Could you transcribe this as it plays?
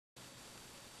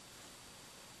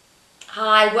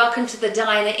Hi, welcome to the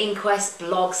Diana Inquest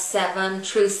Blog 7,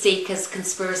 Truth Seekers,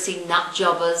 Conspiracy Nut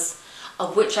Jobbers,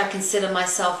 of which I consider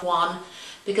myself one,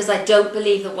 because I don't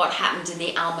believe that what happened in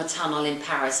the Alma Tunnel in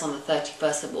Paris on the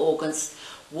 31st of August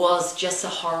was just a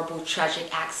horrible, tragic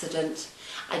accident.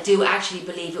 I do actually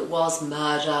believe it was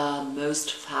murder,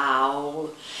 most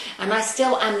foul, and I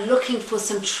still am looking for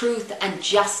some truth and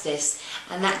justice,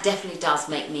 and that definitely does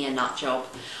make me a nut job.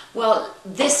 Well,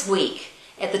 this week,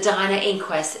 at the Diana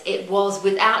Inquest, it was,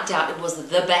 without doubt, it was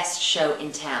the best show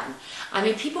in town. I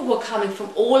mean, people were coming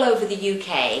from all over the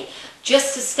UK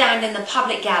just to stand in the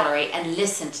public gallery and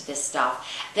listen to this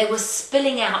stuff. They were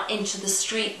spilling out into the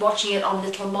street, watching it on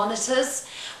little monitors,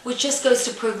 which just goes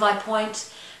to prove my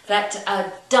point that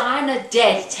Diana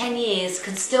dead 10 years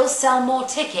can still sell more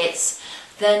tickets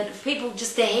than people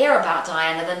just to hear about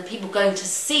Diana than people going to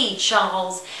see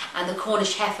Charles and the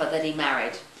Cornish heifer that he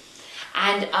married.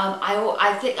 And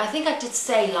I think I did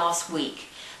say last week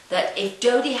that if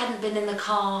Dodi hadn't been in the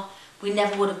car, we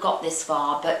never would have got this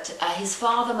far. But his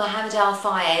father, Mohammed Al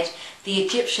Fayed, the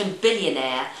Egyptian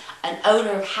billionaire and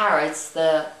owner of Harrods,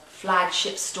 the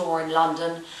flagship store in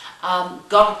London,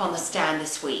 got up on the stand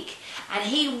this week. And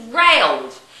he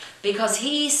railed because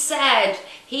he said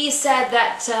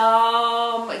that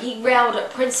he railed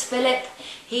at Prince Philip.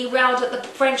 He railed at the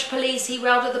French police, he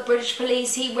railed at the British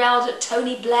police, he railed at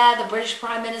Tony Blair, the British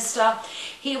Prime Minister.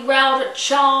 He railed at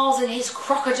Charles and his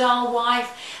crocodile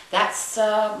wife. That's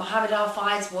Mohammed Al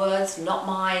Fayed's words, not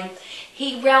mine.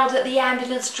 He railed at the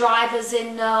ambulance drivers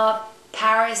in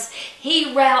Paris.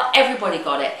 He railed, everybody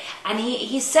got it. And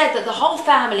he said that the whole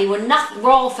family were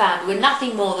royal family were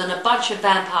nothing more than a bunch of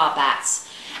vampire bats.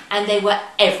 And they were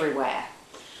everywhere.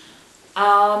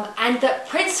 And that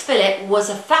Prince Philip was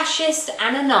a fascist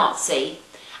and a Nazi,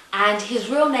 and his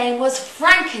real name was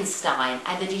Frankenstein,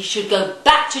 and that he should go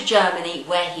back to Germany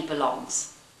where he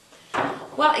belongs.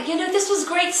 Well, you know, this was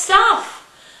great stuff.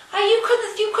 You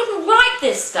couldn't write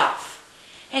this stuff.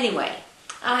 Anyway,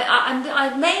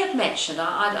 I may have mentioned,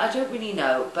 I don't really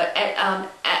know, but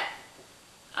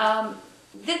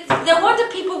no wonder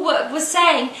people were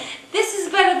saying this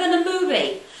is better than a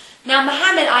movie. Now,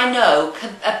 Mohammed, I know,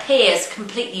 appears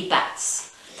completely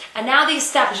bats. And now the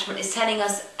establishment is telling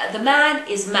us the man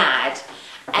is mad,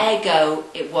 ergo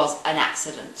it was an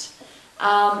accident.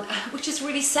 Which is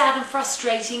really sad and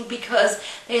frustrating because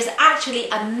there's actually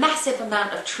a massive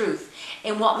amount of truth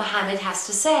in what Mohammed has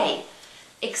to say.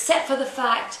 Except for the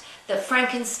fact that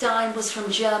Frankenstein was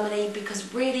from Germany,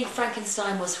 because really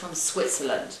Frankenstein was from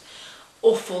Switzerland.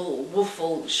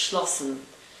 Wuffel, Schlossen,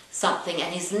 something,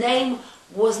 and his name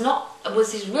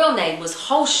his real name was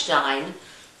Holstein,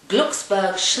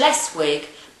 Glucksburg, Schleswig,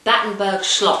 Battenberg,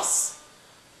 Schloss.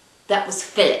 That was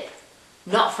Philip,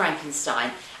 not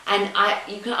Frankenstein. And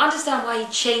you can understand why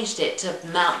he changed it to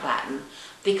Mountbatten,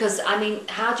 because, I mean,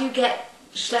 how do you get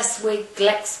Schleswig,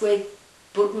 Glexwig,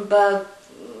 Battenberg,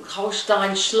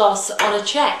 Holstein, Schloss on a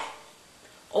check?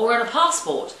 Or on a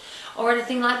passport? Or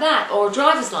anything like that? Or a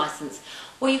driver's license?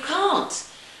 Well, you can't.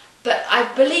 But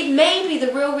I believe maybe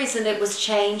the real reason it was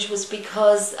changed was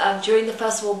because during the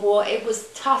First World War it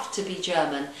was tough to be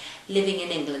German living in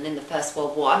England in the First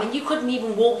World War. I mean, you couldn't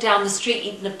even walk down the street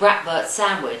eating a bratwurst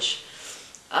sandwich.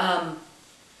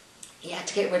 You had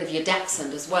to get rid of your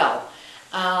dachshund as well.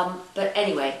 But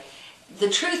anyway, the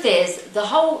truth is the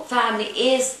whole family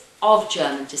is of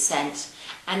German descent,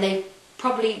 and they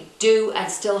probably do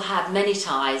and still have many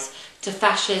ties to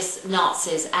fascists,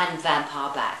 Nazis and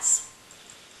vampire bats,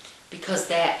 because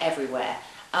they're everywhere.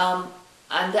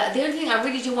 And the only thing I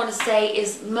really do want to say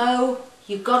is, Mo,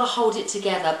 you've got to hold it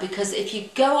together, because if you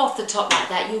go off the top like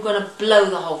that, you're going to blow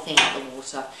the whole thing out of the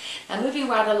water. Now, moving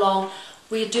right along,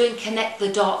 we're doing Connect the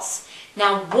Dots.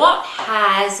 Now, what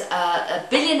has a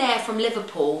billionaire from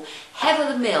Liverpool,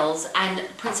 Heather Mills, and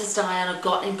Princess Diana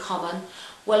got in common?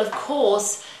 Well, of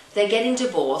course, they're getting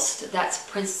divorced. That's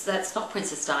not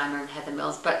Princess Diana and Heather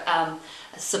Mills, but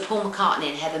Sir Paul Maccartney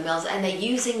and Heather Mills, and they're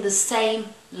using the same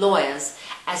lawyers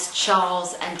as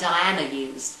Charles and Diana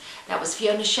used. That was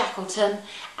Fiona Shackleton,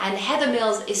 and Heather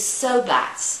Mills is so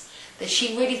bats that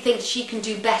she really thinks she can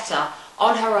do better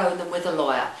on her own than with a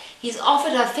lawyer. He's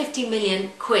offered her 50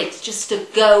 million quid just to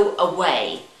go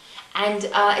away, and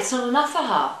it's not enough for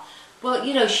her. Well,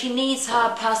 you know, she needs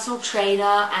her personal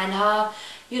trainer and her,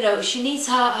 you know, she needs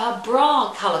her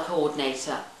bra colour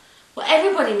coordinator. Well,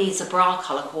 everybody needs a bra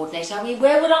colour coordinator. I mean,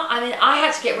 where would I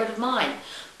had to get rid of mine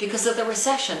because of the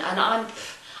recession, and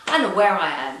I know where I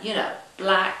am, you know,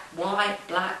 black, white,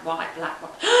 black, white, black,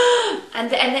 white. and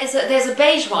there's a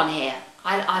beige one here.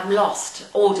 I'm lost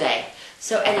all day.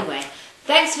 So anyway,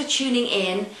 thanks for tuning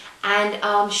in,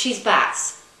 and she's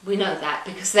bats. We know that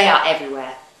because they are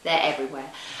everywhere. They're everywhere.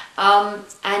 And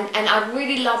I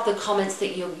really love the comments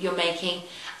that you're making.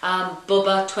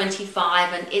 Bubba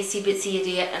 25 and Itsy Bitsy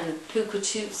Idiot and Puka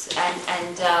Toots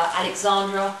and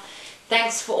Alexandra.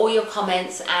 Thanks for all your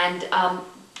comments, and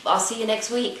I'll see you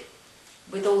next week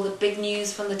with all the big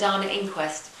news from the Diana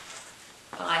Inquest.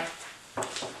 Bye.